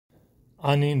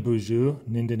Anin Buju,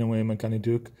 Nindinawe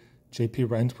Maganiduk, JP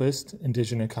Rentwist,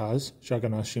 Indigenous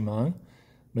Jaganashimang,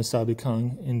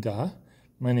 Misabikang Inda.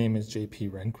 My name is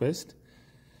JP Rehnquist,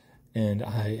 and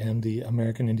I am the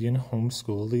American Indian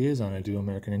Homeschool Liaison. I do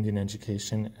American Indian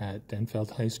education at Denfeld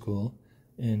High School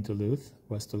in Duluth,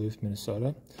 West Duluth,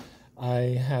 Minnesota.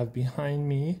 I have behind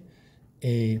me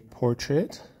a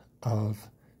portrait of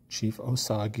Chief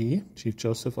Osaugie, Chief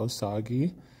Joseph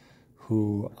Osaugie,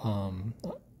 who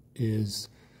is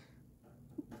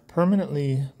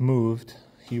permanently moved.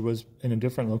 He was in a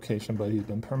different location, but he's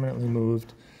been permanently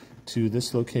moved to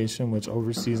this location, which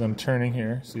oversees, I'm turning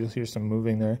here, so you'll hear some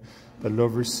moving there, but it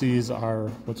oversees our,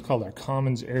 what's called our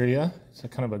commons area. It's a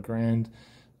kind of a grand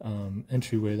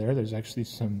entryway there. There's actually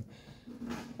some,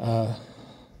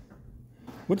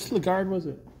 which Lagarde was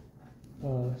it?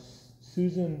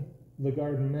 Susan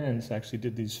Lagarde-Menz actually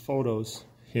did these photos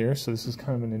here, so this is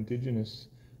kind of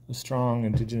a strong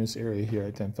indigenous area here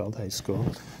at Denfeld High School,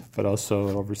 but also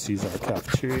it oversees our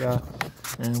cafeteria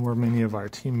and where many of our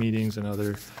team meetings and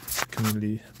other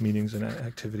community meetings and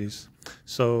activities.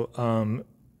 So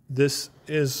this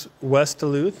is West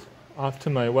Duluth. Off to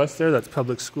my west there, that's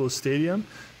Public Schools Stadium,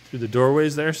 through the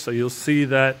doorways there. So you'll see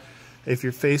that if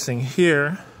you're facing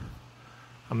here,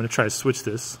 I'm going to try to switch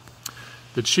this.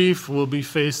 The chief will be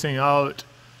facing out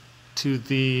to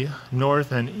the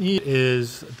north, and east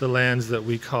is the lands that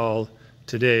we call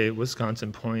today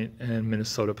Wisconsin Point and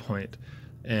Minnesota Point,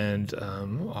 and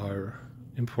are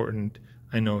important,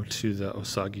 I know, to the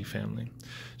Osaugie family.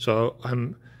 So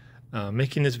I'm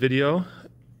making this video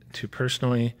to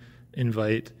personally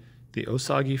invite the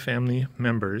Osaugie family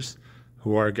members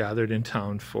who are gathered in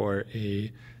town for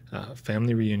a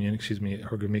family reunion, who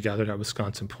are going to be gathered at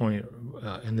Wisconsin Point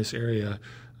in this area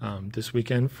this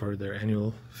weekend for their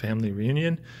annual family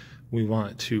reunion. We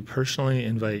want to personally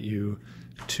invite you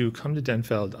to come to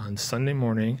Denfeld on Sunday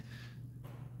morning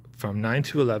from 9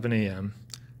 to 11 a.m.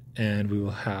 and we will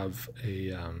have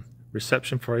a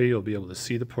reception for you. You'll be able to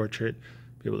see the portrait,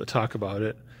 be able to talk about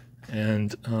it,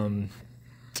 and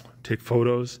take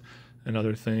photos and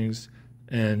other things,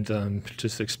 and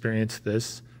just experience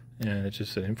this. And it's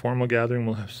just an informal gathering.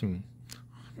 We'll have some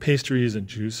pastries and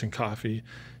juice and coffee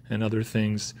and other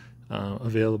things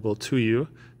available to you.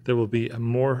 There will be a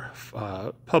more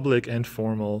public and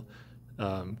formal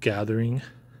gathering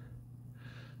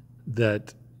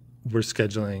that we're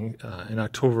scheduling in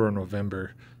October or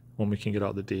November when we can get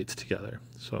all the dates together.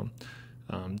 So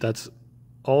that's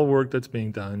all work that's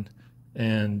being done,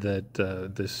 and that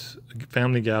this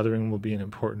family gathering will be an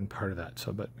important part of that.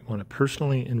 So, but I want to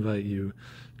personally invite you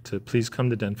to please come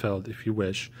to Denfeld if you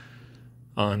wish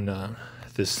on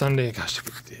this Sunday. Gosh, I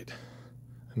forget the date.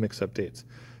 I mix up dates.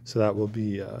 So that will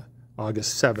be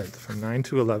August 7th from 9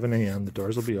 to 11 a.m. The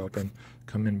doors will be open.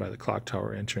 Come in by the clock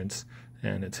tower entrance,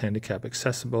 and it's handicap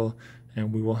accessible,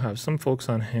 and we will have some folks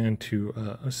on hand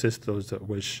to assist those that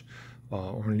wish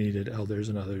or needed, elders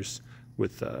and others,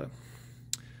 with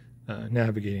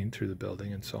navigating through the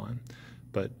building and so on.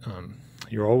 But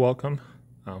you're all welcome.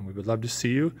 We would love to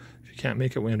see you. If you can't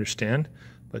make it, we understand,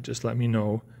 but just let me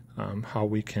know how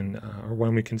we can, or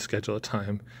when we can schedule a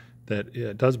time that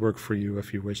it does work for you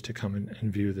if you wish to come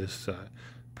and view this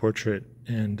portrait,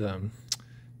 and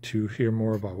to hear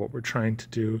more about what we're trying to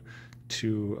do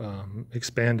to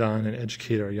expand on and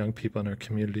educate our young people in our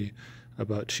community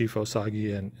about Chief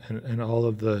Osaugie and all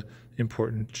of the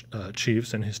important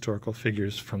chiefs and historical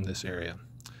figures from this area.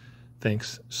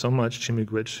 Thanks so much.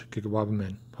 Chimigwich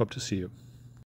Gigawabamen. Hope to see you.